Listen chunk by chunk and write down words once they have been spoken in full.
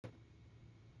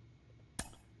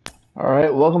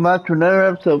Alright, welcome back to another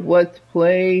episode of Let's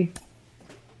Play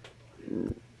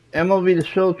MLB The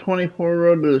Show 24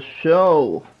 Road to the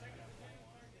Show.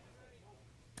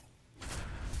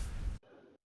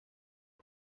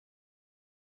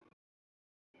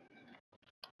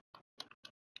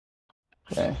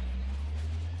 Okay.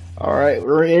 Alright,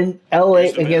 we're in LA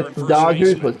against the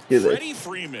Dodgers. Let's do this. Freddie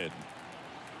Freeman.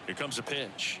 Here comes a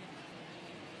pitch.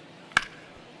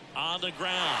 On the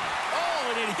ground.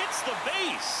 Oh, and it hits the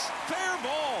base. Fair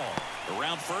ball.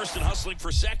 Around first and hustling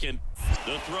for second.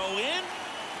 The throw in.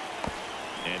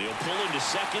 And he'll pull into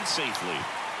second safely.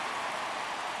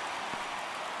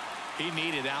 He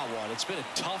needed that one. It's been a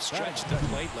tough stretch at the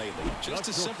plate lately. Just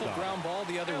a simple ground ball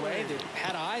the other way that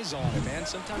had eyes on it, man.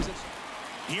 Sometimes it's...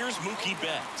 Here's Mookie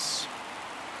Betts.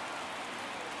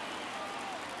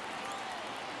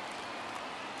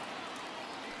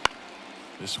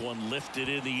 This one lifted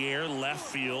in the air, left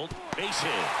field. Base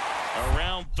hit.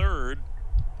 Around third.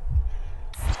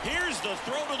 Here's the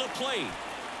throw to the plate.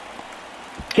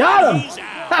 Got him! He's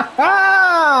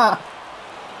out.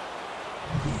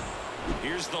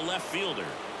 Here's the left fielder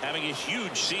having a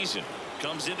huge season.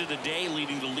 Comes into the day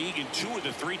leading the league in 2 of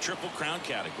the 3 Triple Crown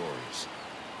categories.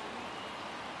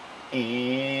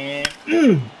 And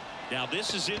Now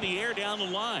this is in the air down the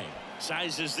line.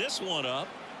 Sizes this one up.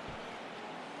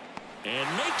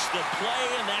 And makes the play,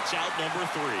 and that's out number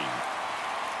 3.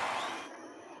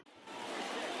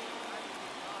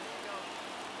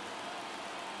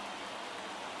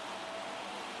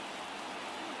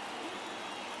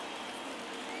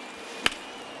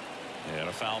 And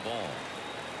a foul ball.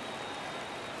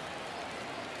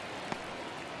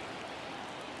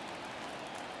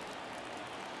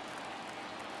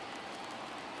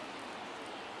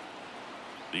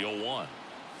 The 0-1.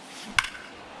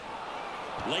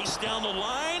 Laced down the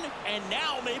line, and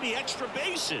now maybe extra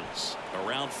bases.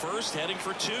 Around first, heading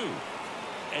for 2.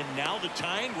 And now the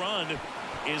tying run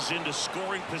is into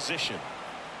scoring position.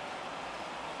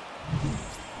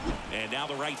 And now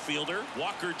the right fielder,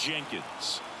 Walker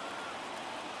Jenkins.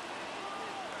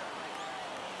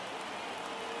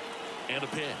 And a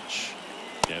pitch.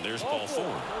 And there's ball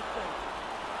 4.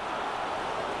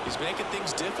 He's making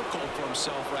things difficult for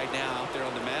himself right now out there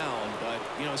on the mound, but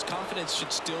you know his confidence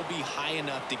should still be high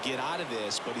enough to get out of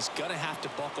this, but he's gonna have to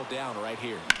buckle down right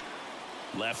here.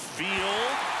 Left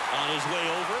field on his way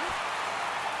over.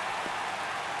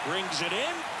 Brings it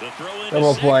in. The throw in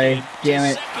double play. Damn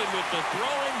it. Second with the throw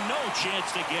in. No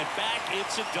chance to get back.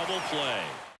 It's a double play.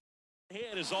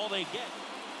 Hit is all they get.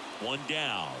 1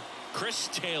 down. Chris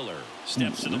Taylor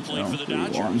steps to the plate for the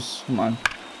Dodgers. Come on.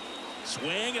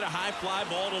 Swing and a high fly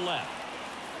ball to left.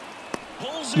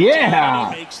 Pulls it Yeah. down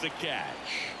and he makes the catch.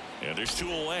 And there's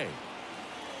 2 away.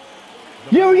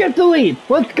 Yeah, we get the lead.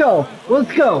 Let's go.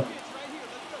 Let's go.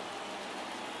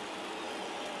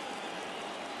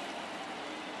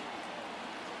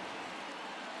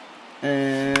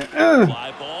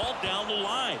 Fly ball down the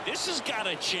line. This has got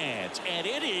a chance, and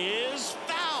it is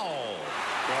foul.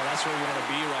 Well, that's where you want to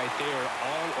be right there,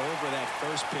 all over that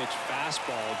first pitch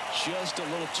fastball. Just a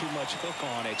little too much hook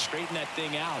on it. Straighten that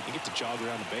thing out. You get to jog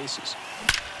around the bases.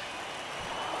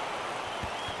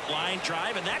 Line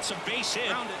drive, and that's a base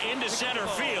hit into center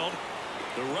field.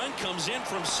 The run comes in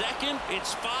from second.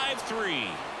 It's 5-3.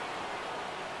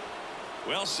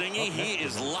 Well, Singy, he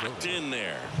is locked in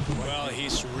there. Well,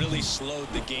 he's really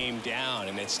slowed the game down,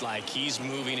 and it's like he's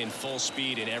moving in full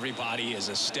speed, and everybody is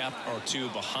a step or 2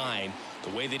 behind. The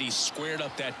way that he squared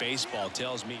up that baseball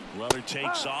tells me. Runner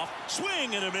takes off.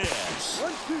 Swing and a miss.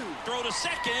 1-2. Throw to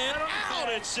second. Out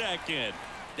at second.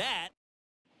 That.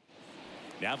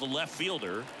 Now the left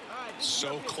fielder.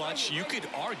 So clutch, you could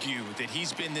argue that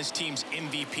he's been this team's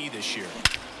MVP this year.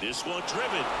 This one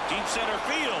driven. Deep center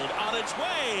field. On its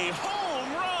way.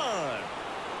 Home run.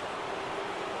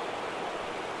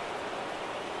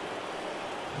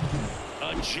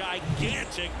 A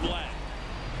gigantic blast.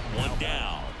 1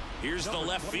 down. Here's the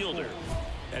left fielder.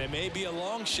 And it may be a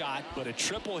long shot, but a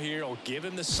triple here will give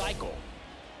him the cycle.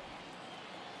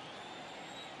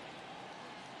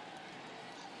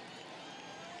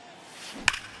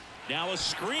 Now a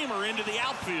screamer into the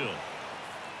outfield.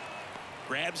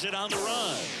 Grabs it on the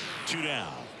run. 2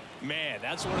 down. Man,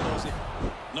 that's one of those.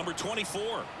 Number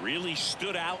 24 really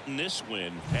stood out in this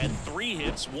win. Had 3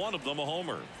 hits, 1 of them a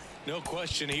homer. No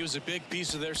question, he was a big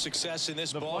piece of their success in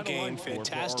this ball game.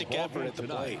 Fantastic effort at the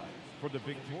plate. For the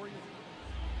victorious.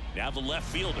 Now the left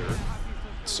fielder.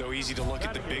 So easy to look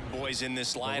at the big boys in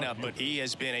this lineup, but he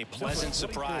has been a pleasant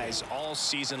surprise all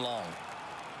season long.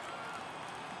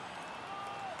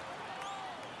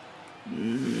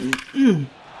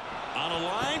 On a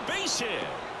line, base hit.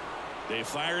 They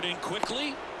fired in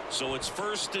quickly. So it's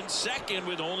 1st and 2nd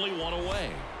with only one away.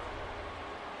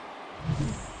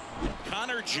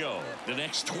 Connor Joe, the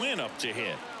next Twin up to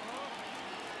hit.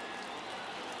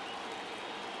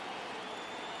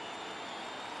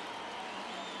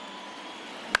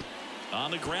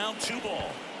 On the ground, 2 ball.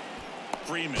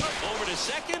 Freeman over to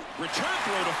second. Return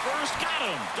throw to first. Got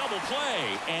him. Double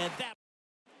play. And that.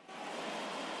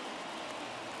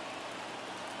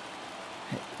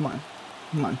 Hey, come on.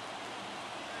 Come on.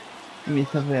 Give me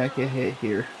something I can hit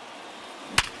here.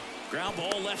 Ground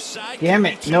ball left side. Damn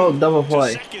it. No, double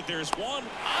play. Second, there's one.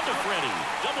 On to Freddie.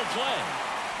 Double play.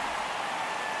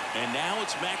 And now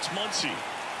it's Max Muncy.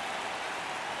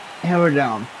 And we're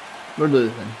down. We're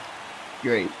losing.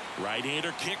 Great.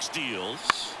 Right-hander kick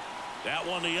steals. That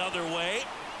one the other way.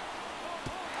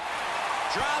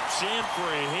 Drops in for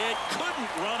a hit. Couldn't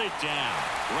run it down.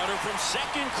 Runner from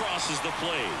second crosses the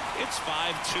plate. It's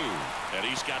 5-2. And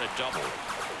he's got a double.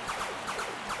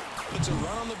 Puts a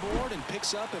run on the board and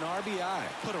picks up an RBI.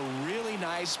 Put a really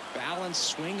nice balanced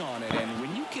swing on it. And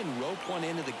when you can rope one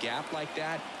into the gap like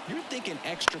that, you're thinking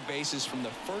extra bases from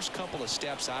the first couple of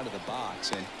steps out of the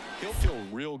box. And he'll feel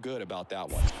real good about that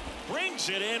one. Brings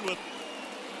it in with.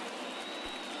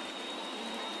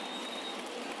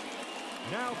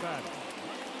 Now batting.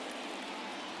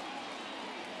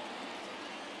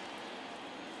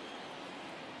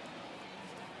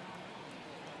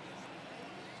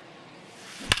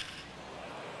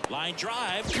 Line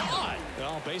drive, caught.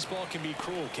 Well, baseball can be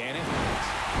cruel, can it?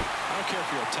 I don't care if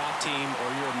you're a top team or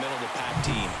you're a middle-of-the-pack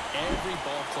team. Every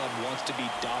ball club wants to be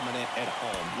dominant at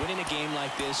home. Winning a game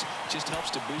like this just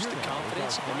helps to boost the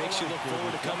confidence and makes you look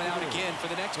forward to coming out again for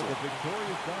the next one.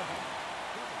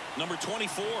 Number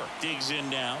 24 digs in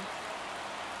now.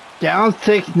 Down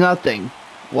 6-0.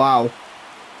 Wow.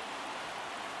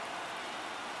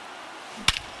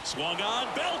 Swung on,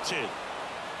 belted.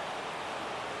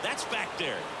 That's back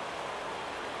there.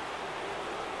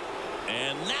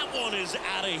 And that one is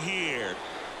out of here.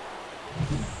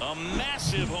 A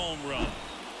massive home run.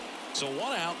 So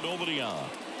 1 out, nobody on.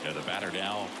 And the batter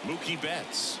now, Mookie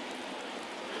Betts.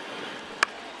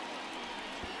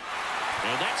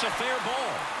 And that's a fair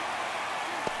ball.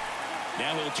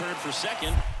 Now he'll turn for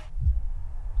second.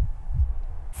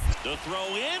 The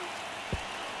throw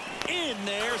in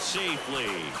there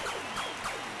safely.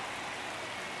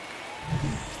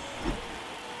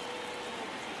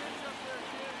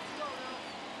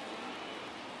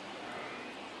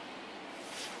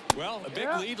 Well, a big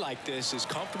lead like this is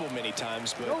comfortable many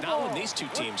times, but not when these two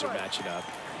teams are matching up.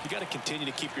 You got to continue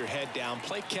to keep your head down,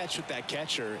 play catch with that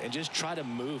catcher, and just try to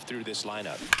move through this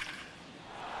lineup.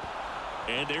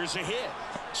 And there's a hit.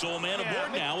 So a man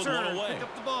aboard now with one away. Pick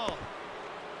up the ball.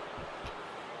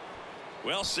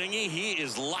 Well, Singy, he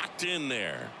is locked in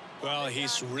there. Well,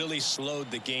 he's really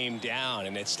slowed the game down,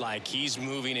 and it's like he's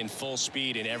moving in full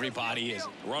speed, and everybody is.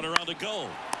 Runner on the go.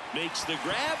 Makes the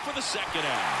grab for the second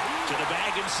out. To the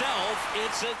bag himself.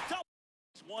 It's a double.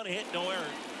 It's 1 hit, no error.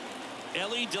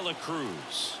 Ellie De La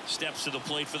Cruz steps to the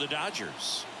plate for the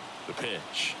Dodgers. The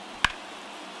pitch.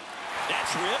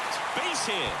 That's ripped. Base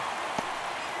hit.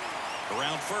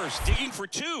 Around first. Digging for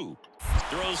 2.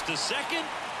 Throws to second.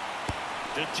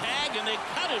 The tag, and they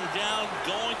cut him down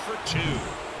going for 2.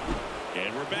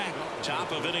 And we're back.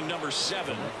 Top of inning number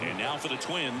 7. And now for the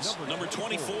Twins, number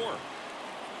 24.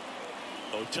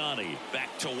 Ohtani back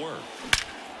to work.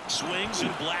 Swings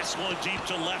and blasts one deep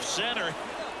to left center.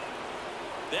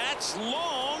 That's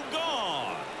long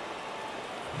gone.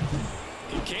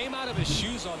 He came out of his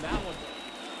shoes on that one.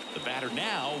 The batter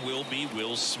now will be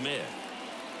Will Smith.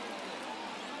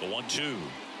 The 1-2.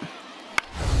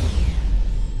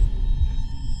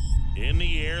 In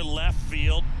the air, left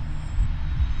field.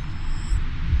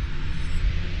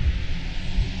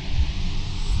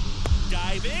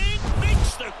 Diving,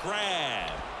 makes the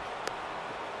grab.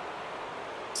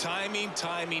 Timing,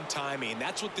 timing, timing.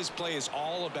 That's what this play is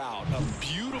all about. A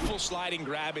beautiful sliding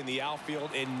grab in the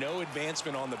outfield and no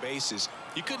advancement on the bases.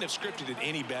 You couldn't have scripted it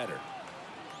any better.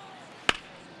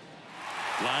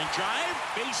 Line drive,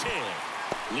 base hit.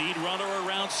 Lead runner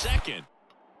around second.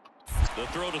 The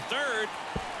throw to third.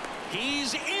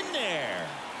 He's in there.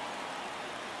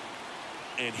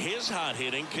 And his hot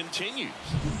hitting continues.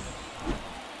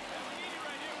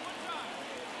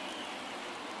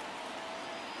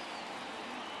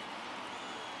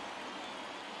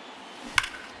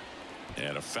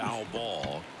 And a foul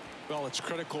ball. Well, it's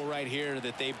critical right here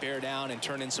that they bear down and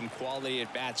turn in some quality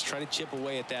at bats. Try to chip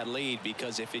away at that lead,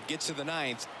 because if it gets to the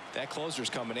 9th, that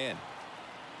closer's coming in.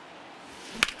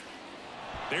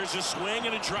 There's a swing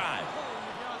and a drive.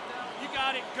 You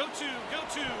got it. Go to.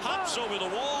 Hops over the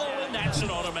wall, and that's an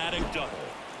automatic double.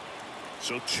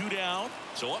 So 2 down.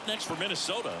 So up next for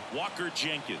Minnesota, Walker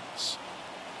Jenkins.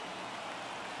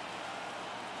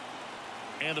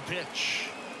 And the pitch.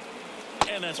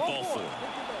 And that's ball 4.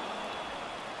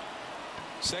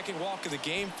 Second walk of the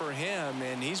game for him,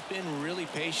 and he's been really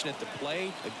patient at the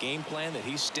plate. A game plan that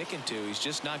he's sticking to. He's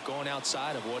just not going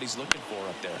outside of what he's looking for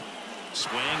up there.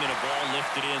 Swing and a ball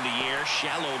lifted in the air,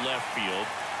 shallow left field.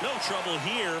 No trouble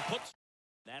here.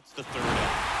 That's the 3rd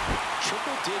out.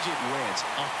 Triple-digit wins,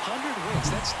 100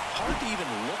 wins. That's hard to even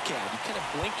look at. You kind of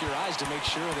blink your eyes to make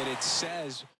sure that it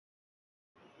says.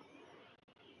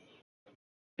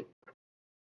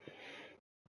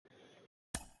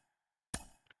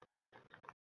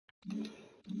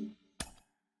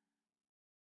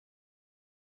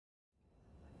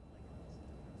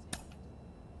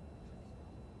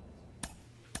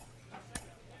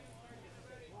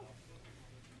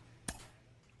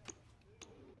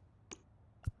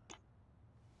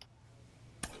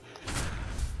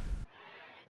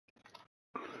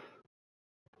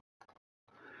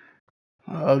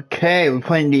 Okay, we're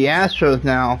playing the Astros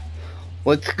now.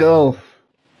 Let's go.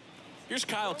 Here's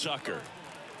Kyle Tucker.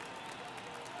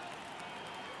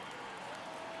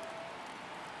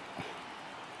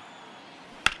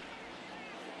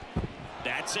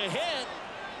 That's a hit.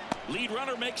 Lead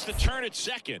runner makes the turn at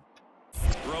second.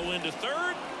 Throw into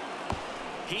third.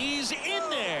 He's in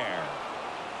there.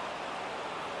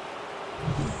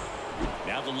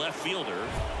 Now the left fielder.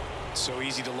 So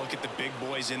easy to look at the big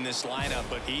boys in this lineup,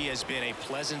 but he has been a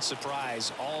pleasant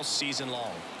surprise all season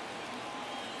long.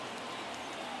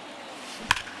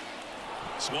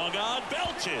 Swung on,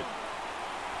 belted.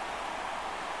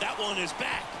 That one is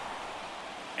back.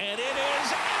 And it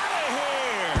is out of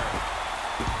here.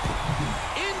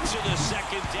 Into the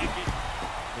second deck.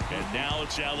 And now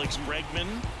it's Alex Bregman.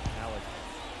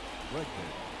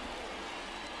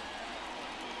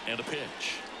 And a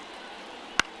pitch.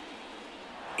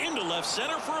 Into left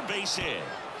center for a base hit.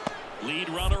 Lead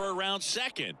runner around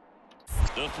second.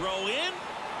 The throw in.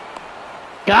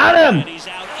 Got him. And he's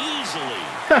out easily.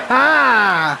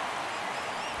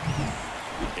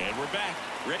 And we're back,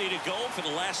 ready to go for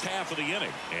the last half of the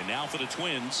inning. And now for the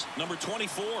Twins, number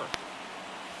 24.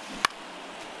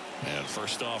 And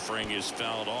first offering is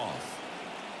fouled off.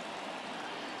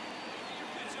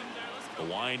 The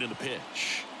wind and the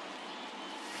pitch.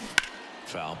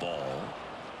 Foul ball.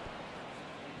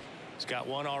 He's got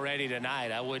one already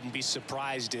tonight. I wouldn't be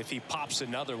surprised if he pops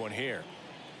another one here.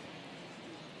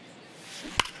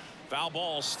 Foul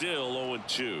ball, still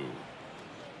 0-2.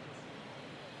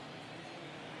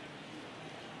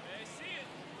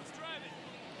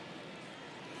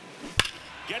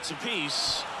 Gets a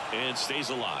piece and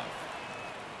stays alive.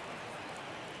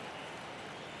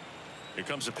 Here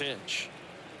comes a pitch.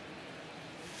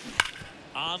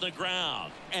 On the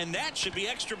ground, and that should be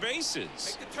extra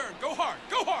bases. Make the turn. Go hard.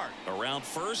 Go hard. Around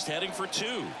first, heading for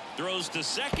 2. Throws to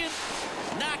second.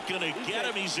 Not gonna get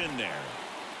him. He's in there.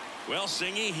 Well,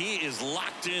 Singy, he is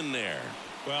locked in there.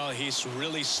 Well, he's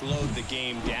really slowed the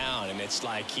game down, and it's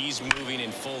like he's moving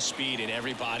in full speed, and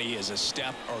everybody is a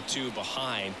step or 2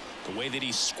 behind. The way that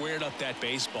he squared up that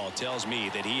baseball tells me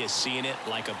that he is seeing it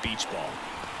like a beach ball.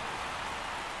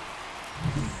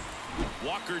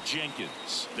 Walker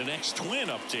Jenkins, the next Twin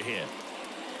up to hit.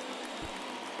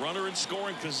 Runner in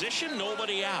scoring position,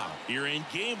 nobody out. You're in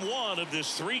game 1 of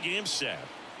this 3-game set.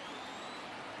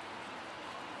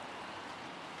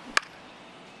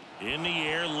 In the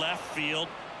air, left field.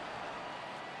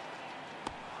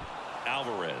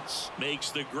 Alvarez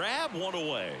makes the grab, 1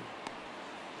 away.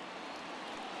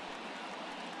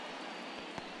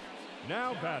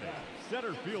 Now batting,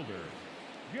 center fielder,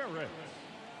 Garrett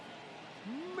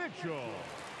Mitchell.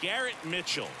 Garrett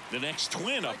Mitchell, the next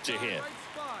Twin up to hit.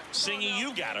 Singy,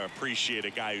 you got to appreciate a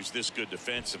guy who's this good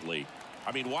defensively.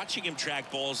 I mean, watching him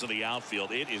track balls in the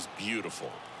outfield, it is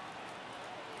beautiful.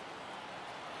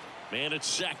 Man at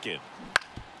second.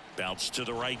 Bounce to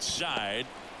the right side.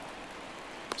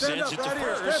 Sends it to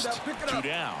first. 2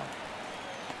 down.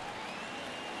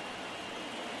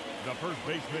 The first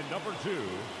baseman, number 2,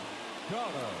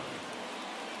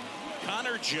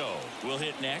 Connor Joe will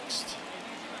hit next.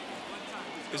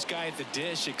 This guy at the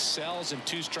dish excels in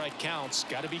 2-strike counts.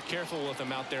 Got to be careful with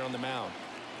him out there on the mound.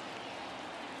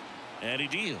 And he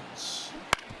deals.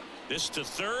 This to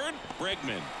third.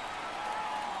 Bregman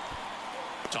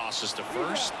tosses to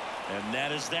first, and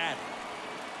that is that.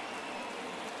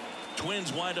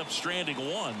 Twins wind up stranding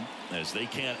 1 as they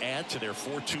can't add to their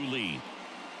 4-2 lead.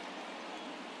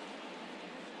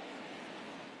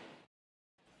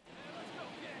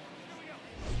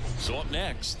 So up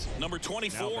next, number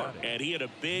 24, and he had a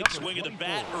big swing of the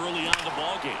bat early on in the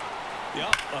ballgame.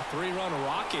 Yep, a 3-run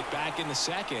rocket back in the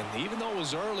second. Even though it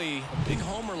was early, a big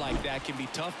homer like that can be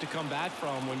tough to come back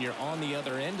from when you're on the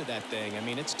other end of that thing. I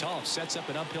mean, it's tough. Sets up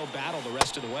an uphill battle the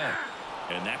rest of the way.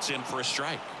 And that's in for a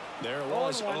strike. There it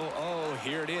was. Oh,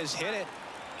 here it is. Hit it.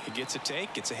 He gets a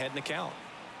take. Gets ahead in the count.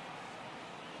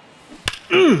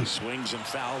 Swings and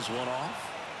fouls one off.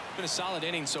 Been a solid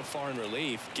inning so far in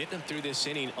relief. Getting them through this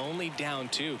inning only down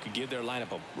 2 could give their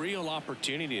lineup a real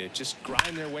opportunity to just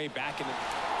grind their way back into.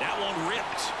 That one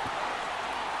ripped.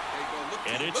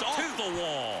 And it's off the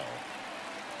wall.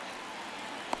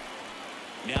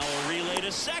 Now a relay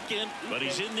to second, but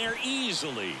he's in there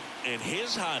easily. And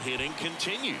his hot hitting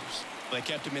continues. They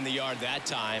kept him in the yard that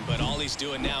time, but all he's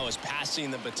doing now is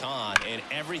passing the baton, and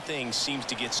everything seems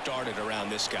to get started around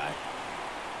this guy.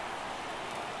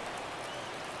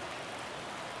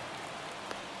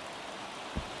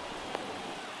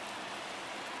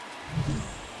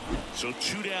 So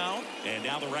 2 down, and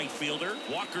now the right fielder,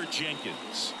 Walker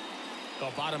Jenkins.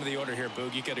 Well, bottom of the order here,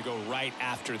 Boog. You got to go right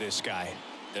after this guy.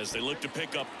 As they look to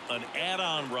pick up an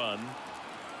add-on run,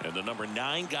 and the number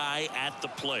 9 guy at the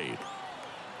plate.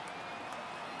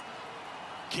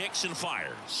 Kicks and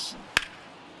fires.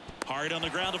 Hard on the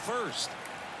ground to first.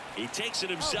 He takes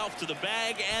it himself to the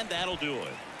bag, and that'll do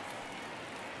it.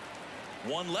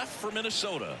 1 left for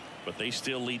Minnesota, but they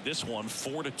still lead this one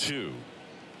 4-2.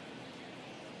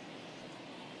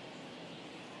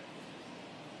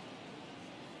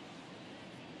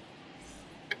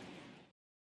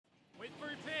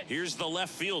 Here's the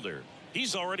left fielder.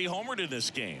 He's already homered in this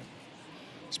game.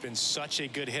 He's been such a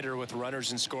good hitter with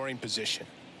runners in scoring position.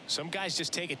 Some guys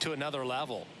just take it to another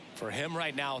level. For him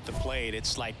right now at the plate,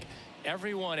 it's like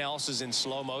everyone else is in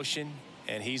slow motion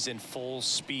and he's in full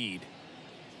speed.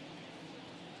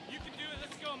 You can do it.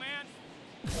 Let's go, man.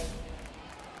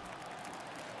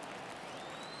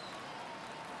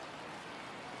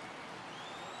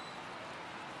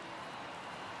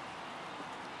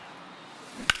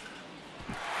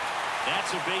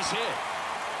 That's a base hit.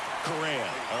 Correa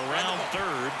around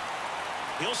third.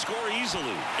 He'll score easily,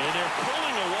 and they're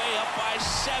pulling away up by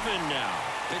 7 now.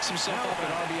 Picks himself up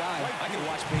at RBI. I can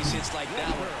watch base hits like that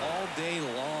one all day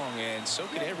long, and so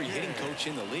could every hitting coach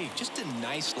in the league. Just a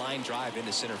nice line drive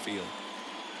into center field.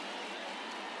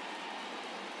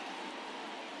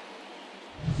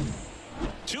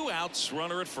 Two outs,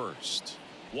 runner at first.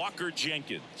 Walker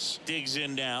Jenkins digs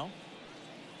in now.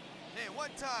 Hey,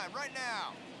 one time, right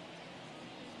now.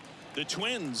 The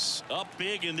Twins up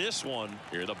big in this one.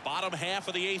 Here, the bottom half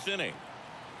of the 8th inning.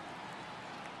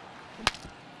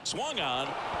 Swung on,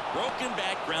 broken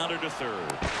back, grounder to third.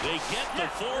 They get the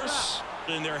force,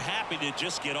 and they're happy to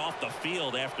just get off the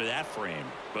field after that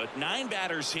frame. But 9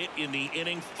 batters hit in the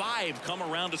inning, 5 come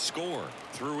around to score.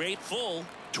 Through 8 full,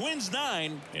 Twins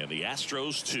 9 and the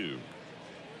Astros 2.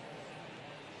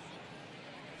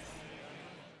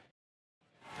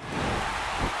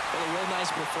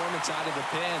 Nice performance out of the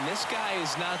pen. This guy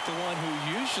is not the one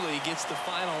who usually gets the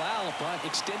final out, but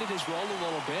extended his role a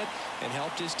little bit and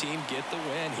helped his team get the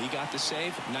win. He got the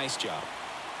save. Nice job.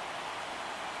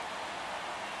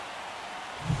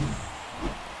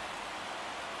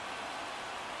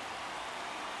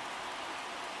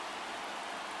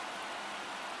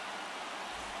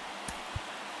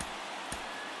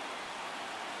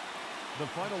 The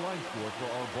final line score for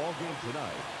our ball game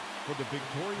tonight. For the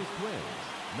victorious Twins,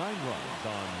 9 runs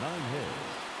on 9 hits.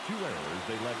 2 errors,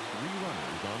 they left 3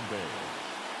 runners on base.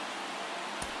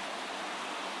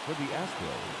 For the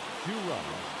Astros, 2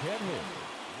 runs, 10 hits.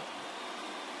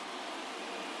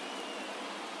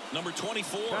 Number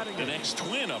 24, the next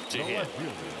Twin up to the hit. left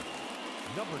fielder,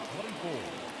 number 24.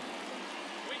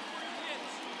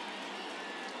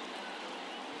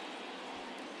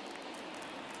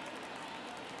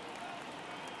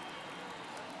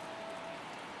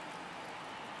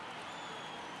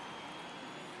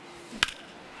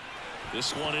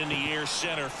 This one in the air,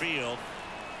 center field.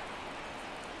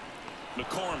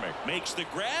 McCormick makes the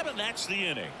grab, and that's the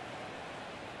inning.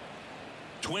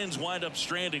 Twins wind up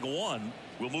stranding 1.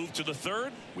 We'll move to the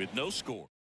 3rd with no score.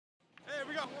 Hey,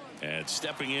 we got 1. And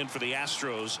stepping in for the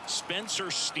Astros, Spencer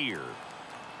Steer.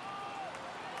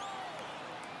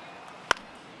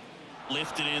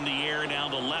 Lifted in the air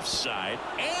down the left side,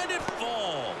 and it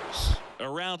falls.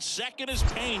 Around second is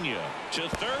Pena. To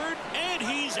third, and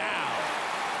he's out.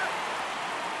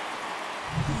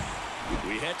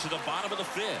 We head to the bottom of the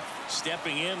 5th.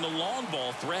 Stepping in, the long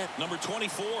ball threat, number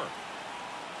 24.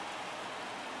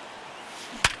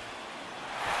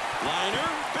 Liner,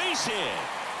 base hit.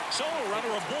 So a runner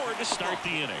aboard to start the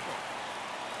inning.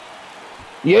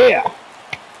 Yeah.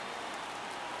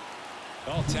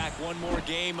 Well, tack one more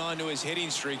game onto his hitting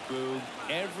streak, Boo.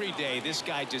 Every day, this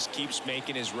guy just keeps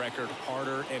making his record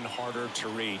harder and harder to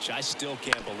reach. I still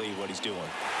can't believe what he's doing.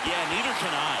 Yeah, neither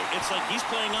can I. It's like he's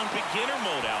playing on beginner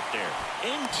mode out there.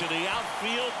 Into the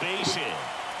outfield, base hit.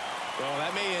 Well,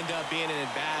 that may end up being an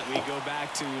at-bat we go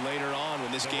back to later on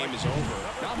when this game is over.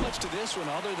 Not much to this one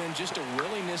other than just a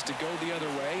willingness to go the other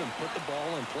way and put the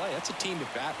ball in play. That's a team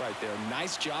at-bat right there.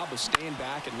 Nice job of staying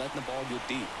back and letting the ball get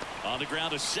deep. On the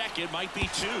ground, a second, might be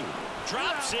two.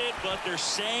 Drops it, but they're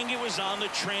saying it was on the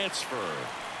transfer.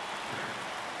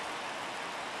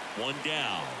 One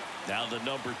down. Now the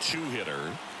number 2 hitter.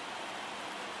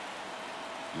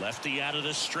 Lefty out of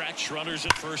the stretch. Runners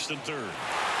at first and third.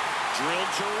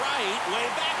 Drilled to right, way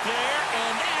back there,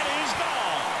 and that is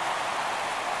gone.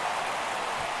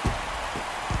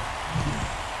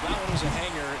 That one was a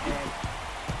hanger, and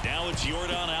now it's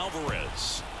Yordan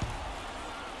Alvarez.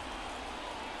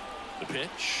 The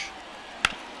pitch.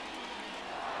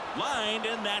 Lined,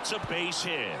 and that's a base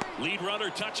hit. Lead runner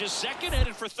touches second,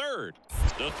 headed for third.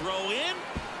 The throw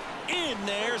in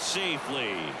there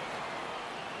safely.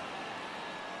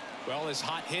 Well, his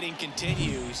hot hitting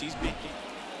continues. He's making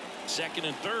second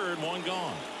and third, one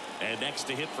gone. And next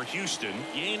to hit for Houston,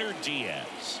 Yainer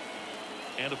Diaz.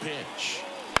 And a pitch.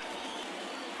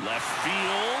 Left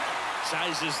field.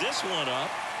 Sizes this one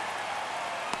up.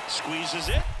 Squeezes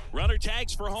it. Runner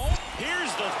tags for home.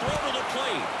 Here's the throw to the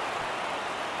plate.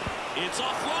 It's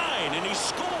offline, and he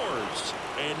scores.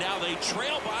 And now they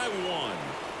trail by 1.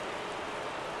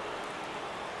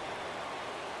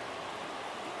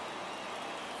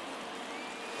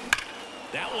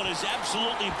 That one is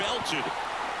absolutely belted.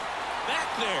 Back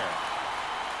there.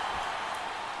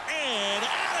 And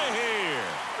out of here.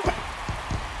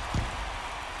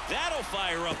 That'll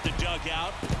fire up the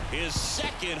dugout. His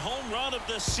second home run of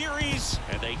the series.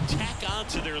 And they tack on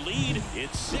to their lead.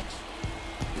 It's 6.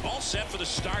 All set for the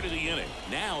start of the inning.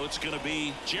 Now it's going to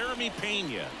be Jeremy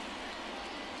Pena.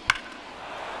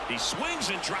 He swings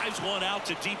and drives one out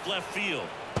to deep left field.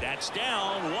 That's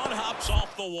down. One hops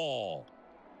off the wall.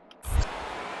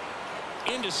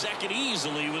 Into second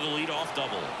easily with a leadoff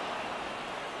double.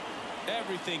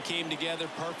 everything came together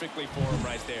perfectly for him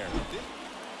right there.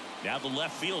 Now the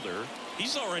left fielder.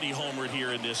 He's already homered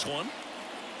here in this one.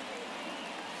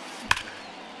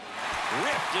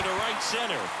 Ripped into right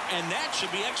center, and that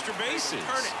should be extra bases.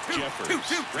 Jeffers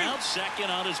round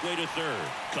second on his way to third.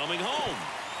 Coming home.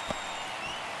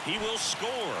 He will score.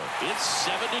 It's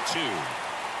 7-2.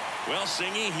 Well,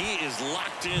 Singy, he is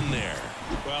locked in there.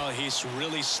 Well, he's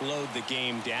really slowed the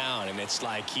game down, and it's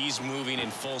like he's moving in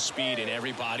full speed, and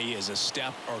everybody is a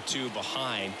step or two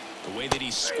behind. The way that he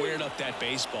squared up that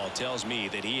baseball tells me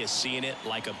that he is seeing it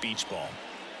like a beach ball.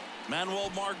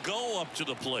 Manuel Margot up to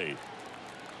the plate.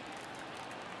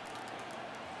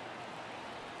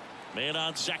 Man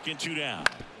on second, 2 down.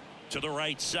 To the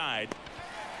right side.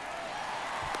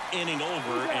 Inning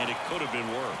over, and it could have been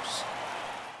worse.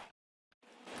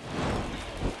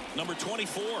 Number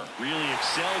 24 really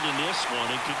excelled in this one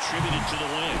and contributed to the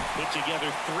win. Put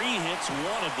together 3 hits,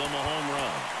 one of them a home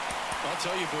run. I'll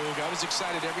tell you, Boog, I was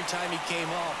excited every time he came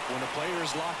up. When a player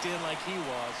is locked in like he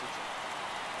was.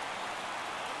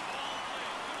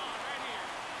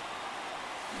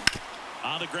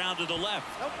 On the ground to the left,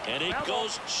 and it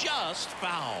goes just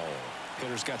foul.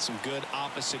 Hitter's got some good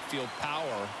opposite field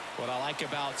power. What I like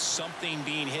about something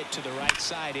being hit to the right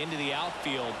side into the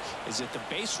outfield is that the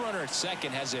base runner at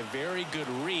second has a very good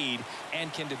read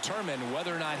and can determine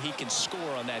whether or not he can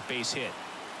score on that base hit.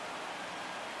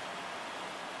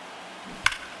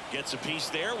 Gets a piece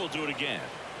there. We'll do it again.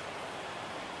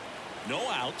 No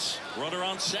outs. Runner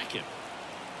on second.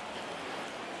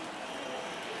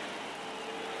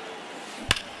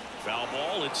 Foul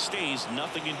ball. It stays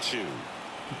 0-2.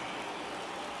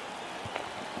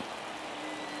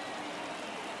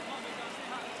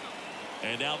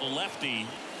 And now the lefty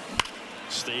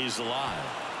stays alive.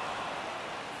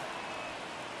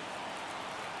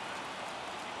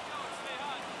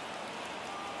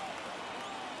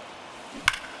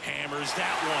 Hammers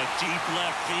that one deep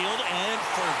left field and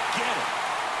forget it.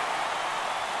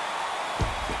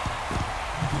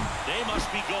 They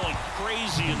must be going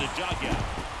crazy in the dugout.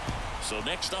 So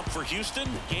next up for Houston,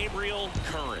 Gabriel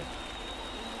Curran.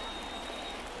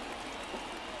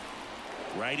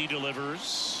 Righty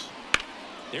delivers.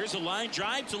 There's a line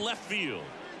drive to left field.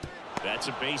 That's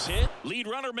a base hit. Lead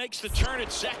runner makes the turn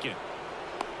at second.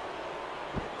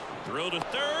 Throw to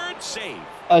third, safe.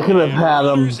 I could have had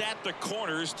him. At the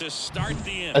corners to start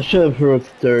the inning. I should have threw it to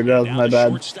third. That was now my bad.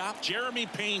 Shortstop Jeremy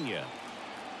Pena.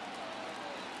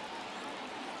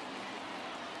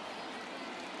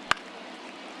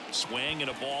 Swing and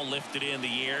a ball lifted in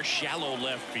the air, shallow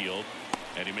left field,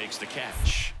 and he makes the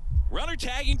catch. Runner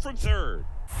tagging from third.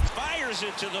 Fires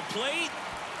it to the plate.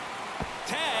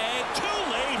 Tag,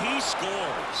 too late, he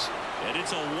scores. And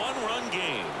it's a one-run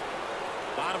game.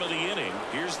 Bottom of the inning,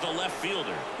 here's the left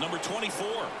fielder, number 24.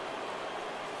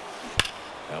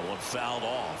 That one fouled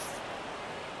off.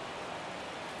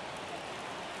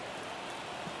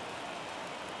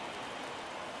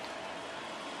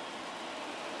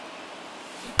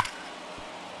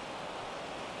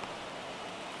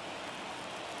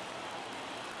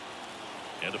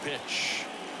 And a pitch.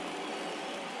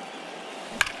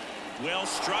 Well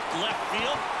struck left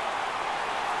field.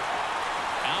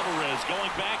 Alvarez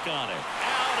going back on it.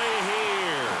 Out of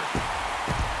here.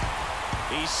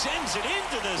 He sends it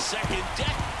into the second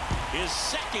deck. His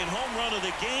second home run of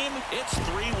the game. It's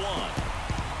 3-1.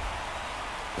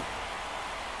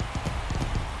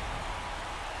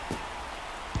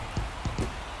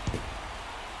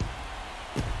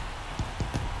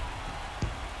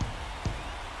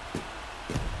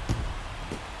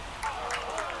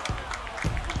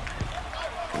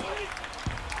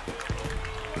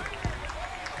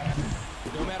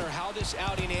 This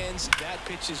outing ends, that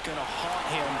pitch is going to haunt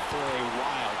him for a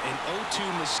while. An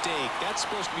 0-2 mistake. That's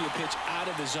supposed to be a pitch out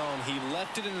of the zone. He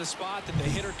left it in the spot that the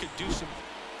hitter could do some.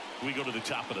 We go to the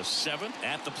top of the seventh.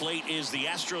 At the plate is the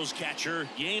Astros catcher,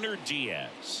 Yainer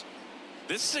Diaz.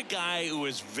 This is a guy who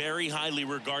is very highly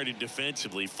regarded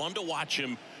defensively. Fun to watch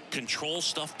him control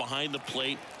stuff behind the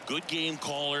plate. Good game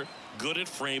caller, good at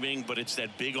framing, but it's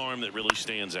that big arm that really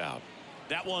stands out.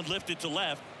 That one lifted to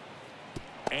left.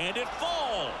 And it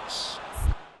falls.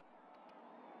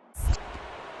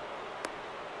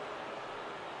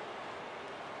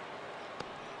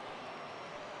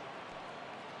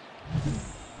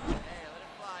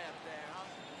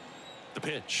 The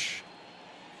pitch.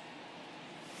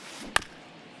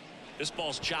 This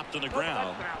ball's chopped on the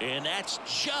ground, and that's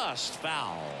just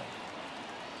foul.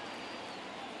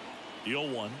 The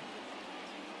 0-1.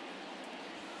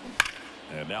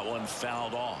 And that one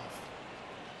fouled off.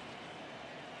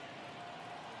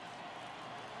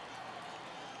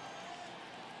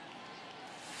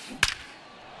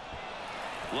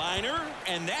 Liner,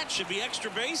 and that should be extra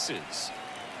bases.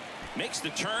 Makes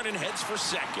the turn and heads for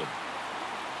second.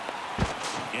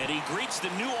 And he greets the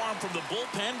new arm from the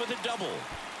bullpen with a double.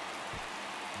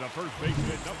 The first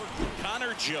baseman, number 2.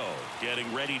 Connor Joe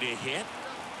getting ready to hit.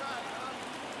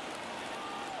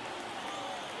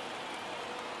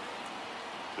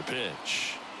 The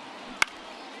pitch.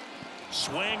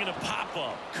 Swing and a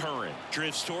pop-up. Curran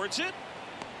drifts towards it.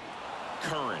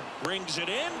 Curran brings it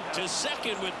in to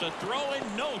second with the throw, and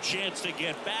no chance to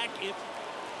get back.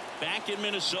 Back in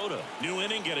Minnesota. New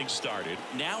inning getting started.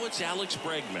 Now it's Alex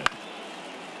Bregman.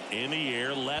 In the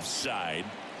air, left side.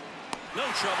 No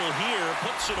trouble here.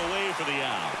 Puts it away for the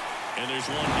out. And there's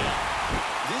one down.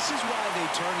 This is why they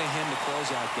turn to him to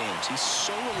close out games. He's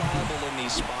so reliable in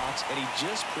these spots, and he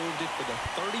just proved it for the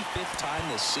 35th time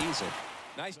this season.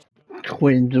 Nice.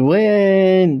 Twins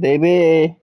win,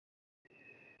 baby.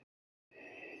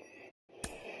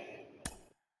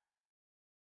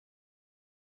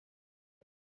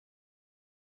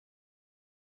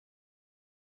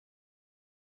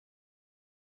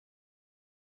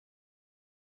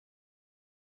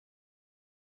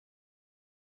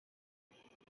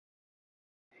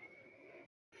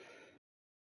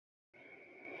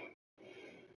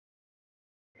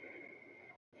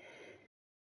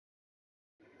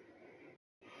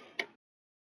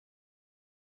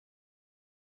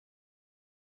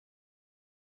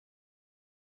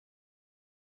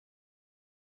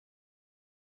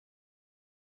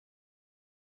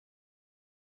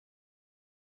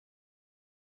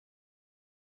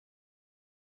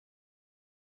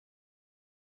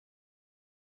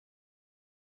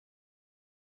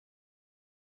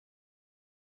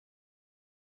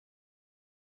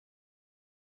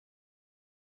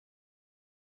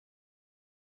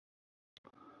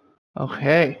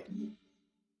 Okay.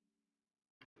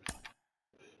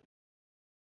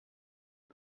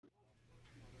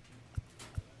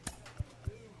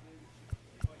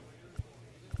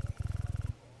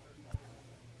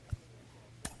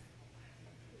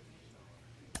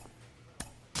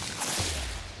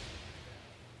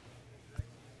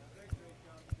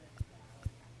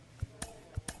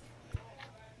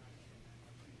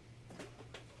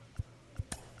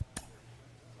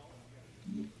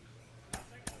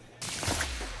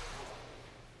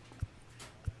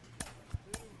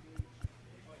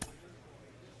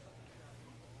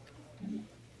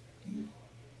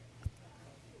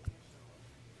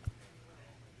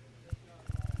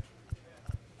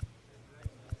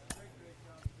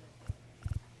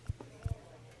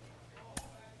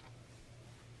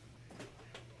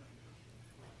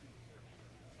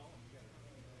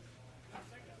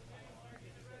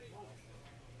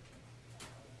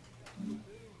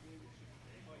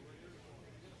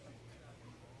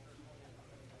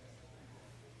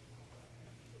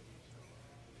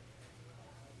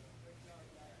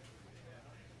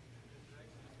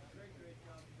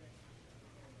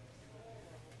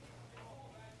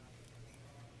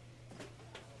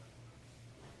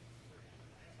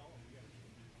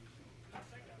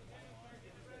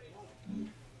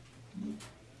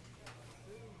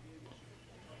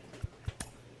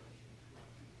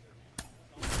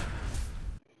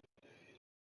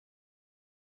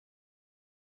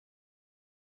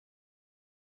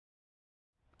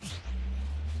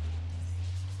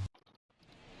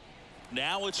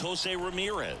 Now it's Jose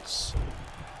Ramirez.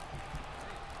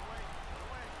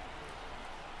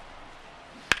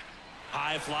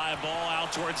 High fly ball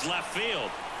out towards left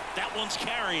field. That one's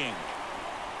carrying.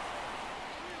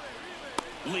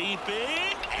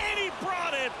 Leaping, and he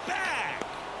brought it back.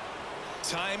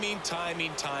 Timing,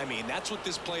 timing, timing. That's what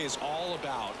this play is all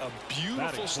about. A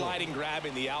beautiful sliding grab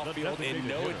in the outfield and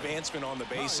no advancement on the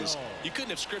bases. You couldn't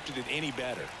have scripted it any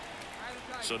better.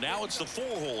 So now it's the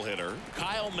 4-hole hitter,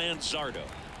 Kyle Manzardo.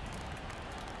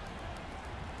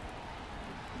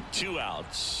 2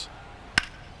 outs.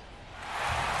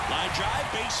 Line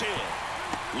drive, base hit.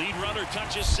 Lead runner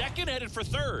touches second, headed for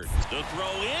third. The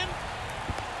throw in.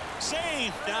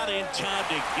 Safe, not in time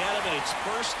to get him, and it's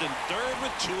first and third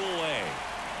with 2 away.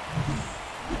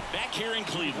 Back here in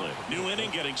Cleveland, new inning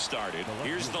getting started.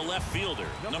 Here's the left fielder,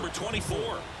 number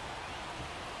 24.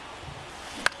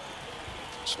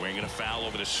 Swinging a foul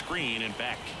over the screen and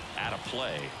back out of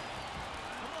play.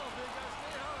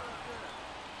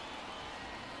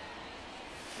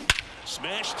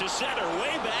 Smash to center,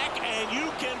 way back, and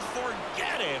you can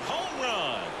forget it. Home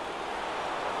run.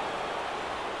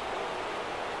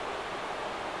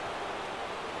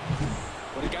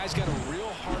 But the guy's got a real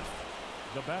heart.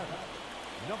 The batter,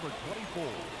 number 24.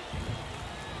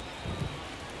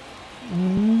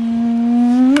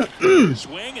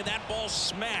 Swing, and that ball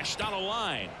smashed on a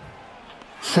line.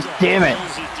 Damn it.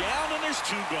 Pulls it down, and there's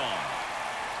 2 gone.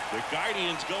 The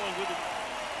Guardians going with it.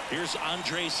 Here's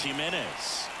Andres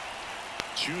Jimenez.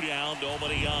 2 down,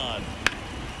 nobody on.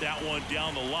 That one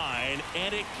down the line,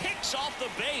 and it kicks off the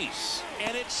base,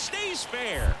 and it stays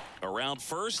fair. Around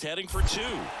first, heading for 2.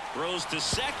 Throws to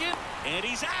second, and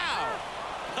he's out.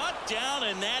 Cut down,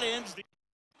 and that ends the...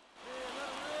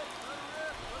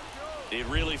 It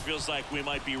really feels like we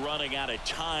might be running out of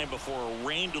time before a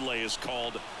rain delay is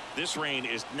called. This rain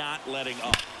is not letting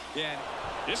up. Yeah.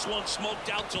 This one smoked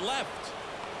out to left.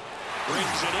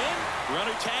 Brings it in.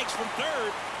 Runner tags from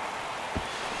third.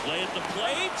 Play at the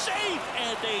plate, safe,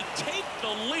 and they take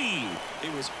the lead.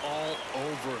 It was all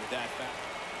over that back.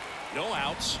 No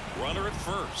outs, runner at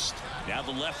first. Now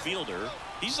the left fielder,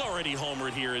 he's already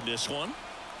homered here in this one.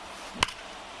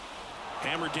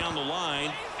 Hammered down the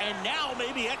line, and now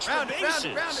maybe extra bases.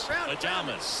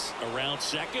 Adames around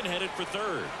second, headed for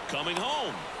third. Coming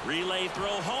home, relay throw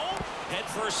home, head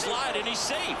first slide, and he's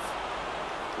safe.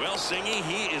 Well, Singy,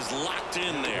 he is locked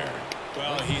in there.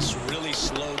 Well, he's really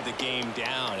slowed the game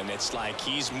down, and it's like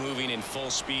he's moving in full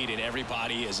speed, and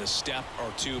everybody is a step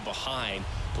or 2 behind.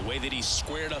 The way that he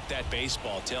squared up that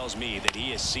baseball tells me that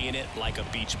he is seeing it like a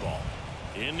beach ball.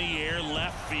 In the air,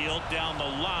 left field, down the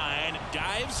line,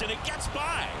 dives, and it gets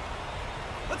by.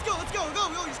 Let's go, go,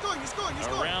 he's scoring, he's scoring.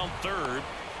 Around third,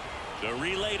 the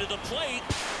relay to the plate,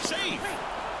 safe.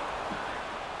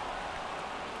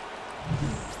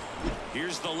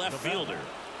 Here's the left fielder.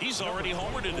 He's already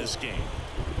homered in this game.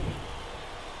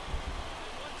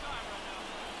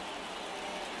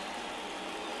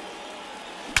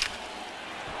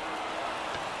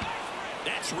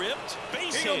 That's ripped.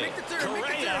 Base hit.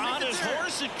 Correa on his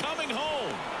horse and coming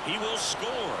home. He will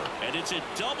score, and it's a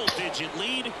double-digit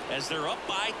lead as they're up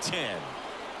by 10.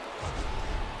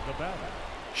 The batter.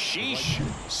 Sheesh.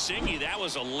 Singy, that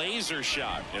was a laser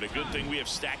shot, and a good thing we have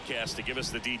StatCast to give us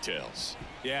the details.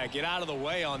 Yeah, get out of the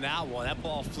way on that one. That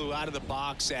ball flew out of the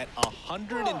box at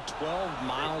 112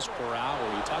 miles per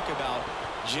hour. You talk about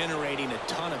generating a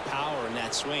ton of power in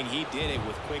that swing. He did it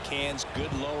with quick hands,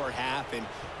 good lower half, and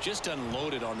just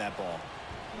unloaded on that ball.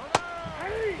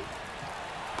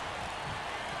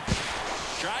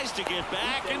 Tries to get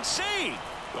back and see.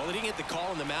 Well, he didn't get the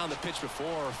call on the mound the pitch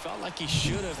before. Felt like he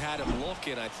should have had him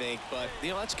looking, I think. But, you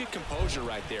know, that's good composure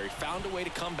right there. He found a way to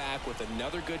come back with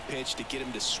another good pitch to get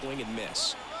him to swing and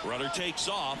miss. Runner takes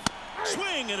off.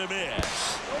 Swing and a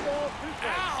miss.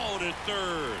 Out at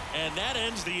third. And that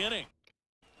ends the inning.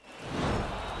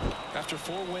 After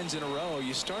 4 wins in a row,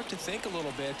 you start to think a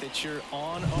little bit that you're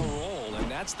on a roll,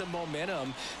 and that's the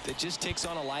momentum that just takes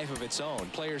on a life of its own.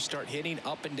 Players start hitting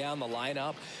up and down the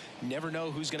lineup. Never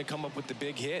know who's going to come up with the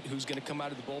big hit, who's going to come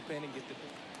out of the bullpen and get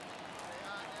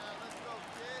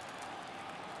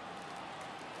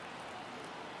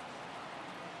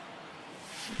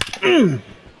the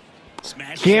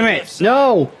Smash. Damn it.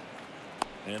 No.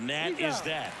 And that is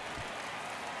that.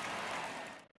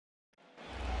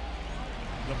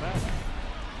 The batter,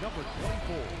 number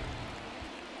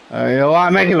 24. You know what?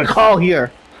 I'm making a call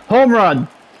here. Home run.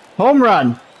 Home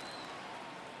run.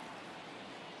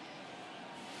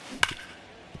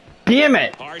 Damn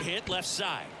it. Hard hit left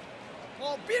side.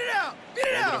 Oh, beat it out. Beat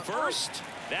it Over out. to first.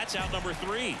 That's out number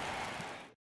 3.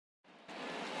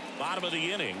 Bottom of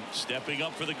the inning, stepping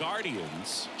up for the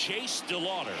Guardians, Chase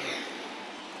DeLauder.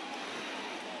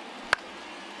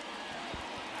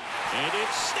 And it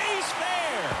stays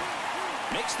fair.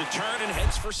 Makes the turn and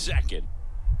heads for second.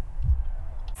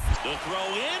 The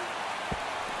throw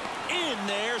in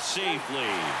there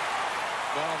safely.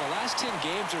 Well, the last 10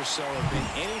 games or so have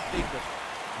been anything but...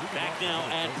 Back now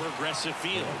at Progressive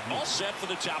Field. All set for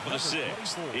the top of the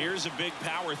sixth. Here's a big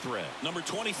power threat. Number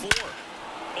 24.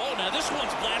 Oh, now this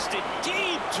one's blasted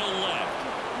deep to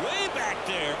left. Way back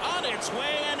there. On its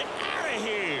way and out of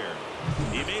here.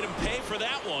 He made him pay for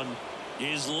that one.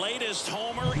 His latest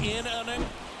homer in an inning.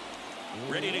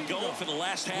 Ready to go for the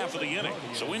last half of the inning.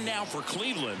 So in now for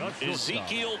Cleveland,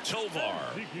 Ezekiel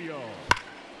Tovar.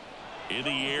 In the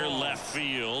air, left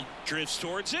field. Drifts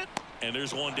towards it, and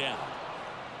there's one down.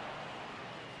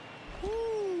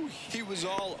 Ooh, he was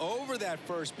all over that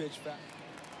first pitch.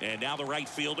 And now the right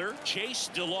fielder, Chase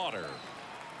DeLauder.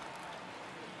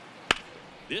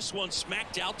 This one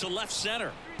smacked out to left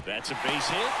center. That's a base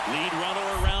hit. Lead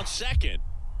runner around second.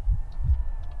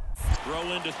 Throw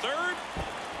into third.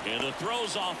 And the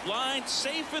throw's offline.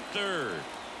 Safe at third.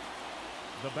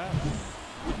 The batter.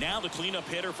 Now the cleanup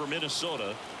hitter for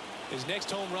Minnesota. His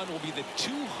next home run will be the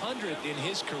 200th in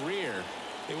his career.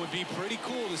 It would be pretty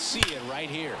cool to see it right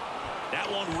here.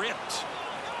 That one ripped.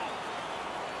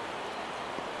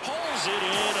 Pulls it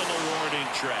in on the warning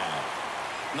track.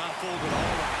 Not fooled at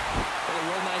all. But a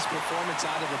real nice performance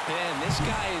out of the pen. This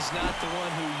guy is not the one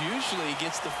who usually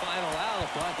gets the final out,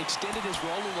 but extended his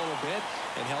role a little bit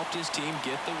and helped his team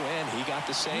get the win. He got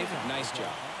the save. Nice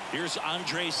job. Here's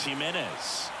Andres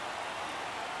Jimenez.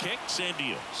 Kicks and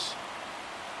deals.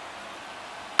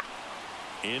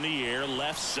 In the air,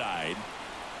 left side.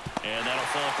 And that'll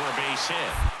fall for a base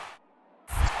hit.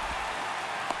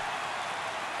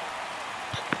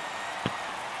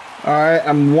 All right,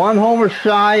 I'm one homer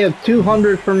shy of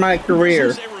 200 for my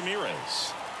career.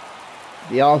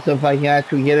 Be awesome if I can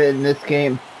actually get it in this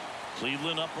game.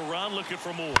 Cleveland up a run, looking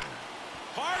for more.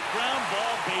 Hard ground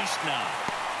ball, base knock.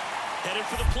 Headed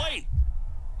for the plate.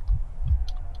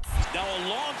 Now a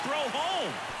long throw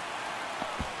home.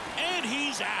 And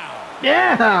he's out.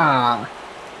 Yeah.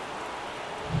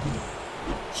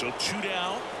 So two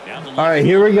down. All right,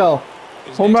 here we go.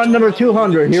 Home run number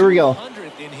 200. Here we go.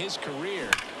 In his career,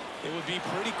 it would be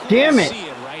pretty cool. Damn it!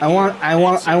 I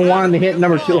wanted to hit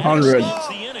number 200.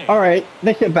 All right,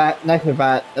 next at bat. Next at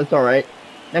bat. That's all right.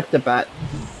 Next at bat.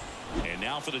 And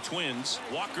now for the Twins,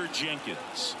 Walker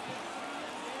Jenkins.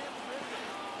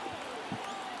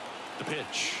 The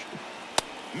pitch.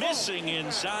 Missing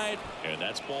inside, and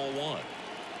that's ball one.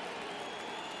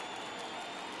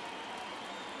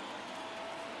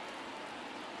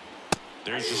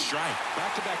 There's the strike.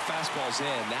 Back-to-back fastballs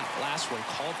in. That last one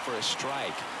called for a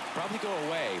strike. Probably go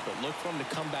away, but look for him to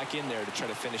come back in there to try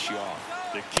to finish you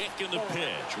off. The kick and the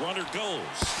pitch. Runner goes.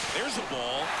 There's a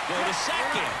ball. Go to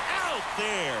second. Out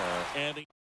there. And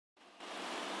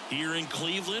here in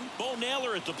Cleveland, Bo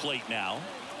Naylor at the plate now.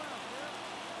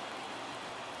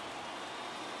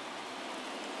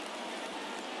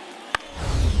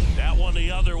 That one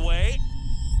the other way.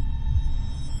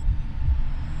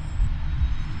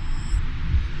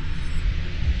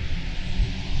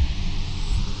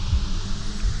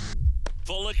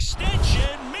 Full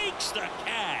extension makes the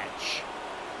catch.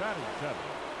 Batting seven,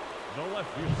 no left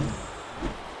fielder.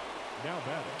 Now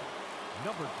batting,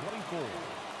 number 24.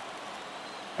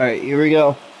 All right, here we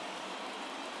go.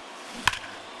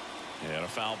 And a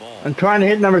foul ball. I'm trying to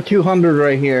hit number 200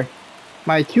 right here.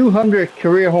 My 200th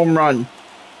career home run.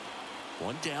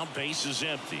 One down, base is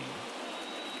empty.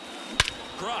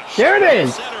 Crush. There it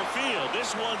is. Center field.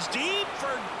 This one's deep.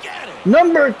 Forget it.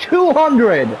 Number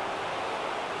 200.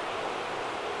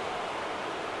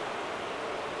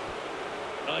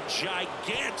 A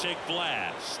gigantic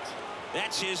blast.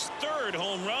 That's his third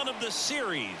home run of the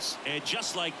series. And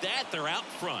just like that, they're out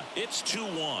front. It's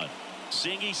 2-1.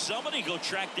 Singy, somebody go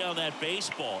track down that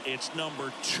baseball. It's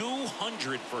number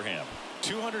 200 for him.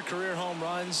 200 career home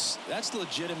runs, that's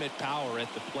legitimate power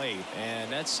at the plate,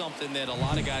 and that's something that a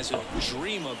lot of guys would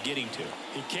dream of getting to.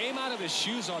 He came out of his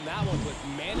shoes on that one, but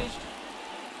managed.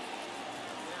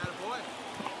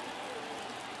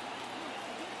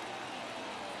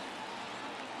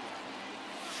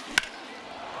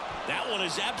 That one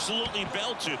is absolutely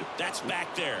belted. That's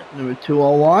back there. Number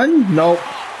 201. Nope.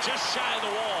 Just shy of the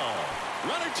wall.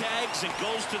 Runner tags and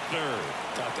goes to third.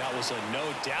 Thought that was a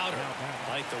no-doubter.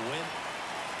 Like the win.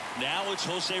 Now it's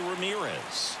Jose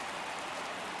Ramirez.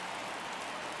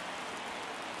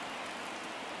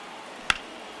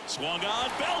 Swung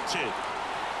on, belted.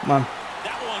 Come on.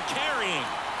 That one carrying.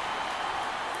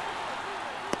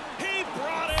 He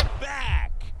brought it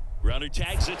Runner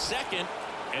tags at second,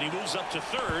 and he moves up to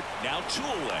third. Now 2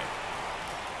 away.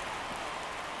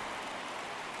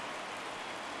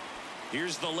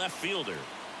 Here's the left fielder.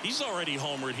 He's already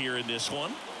homered here in this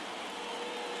one.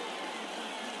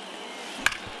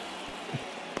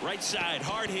 Right side,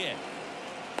 hard hit.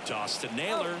 Toss to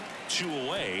Naylor, 2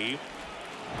 away.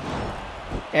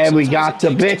 And we got the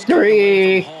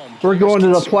victory. We're going to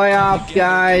the playoffs,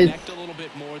 guys.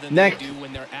 Next.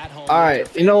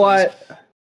 Alright, you know what?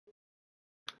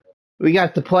 We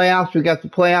got the playoffs. We got the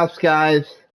playoffs, guys.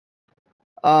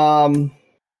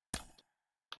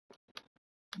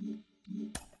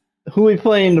 Who we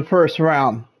play in the first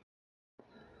round?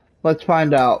 Let's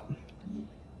find out.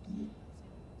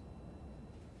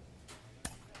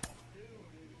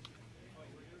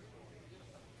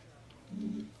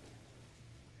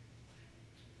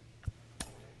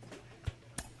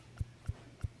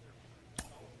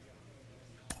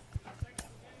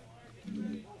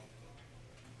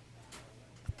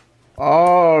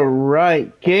 All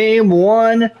right, game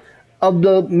 1 of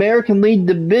the American League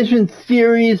Division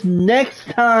Series next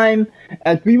time,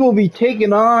 as we will be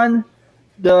taking on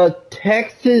the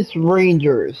Texas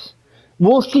Rangers.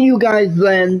 We'll see you guys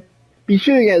then. Be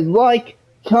sure you guys like,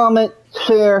 comment,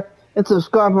 share, and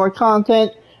subscribe for more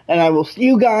content, and I will see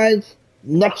you guys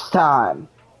next time.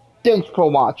 Thanks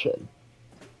for watching.